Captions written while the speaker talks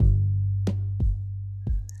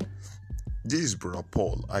This is Brother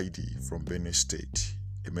Paul ID from Benue State,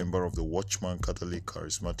 a member of the Watchman Catholic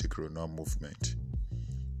Charismatic Renewal Movement.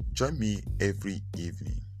 Join me every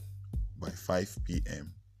evening by 5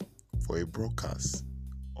 p.m. for a broadcast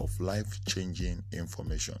of life-changing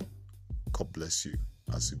information. God bless you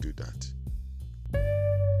as you do that.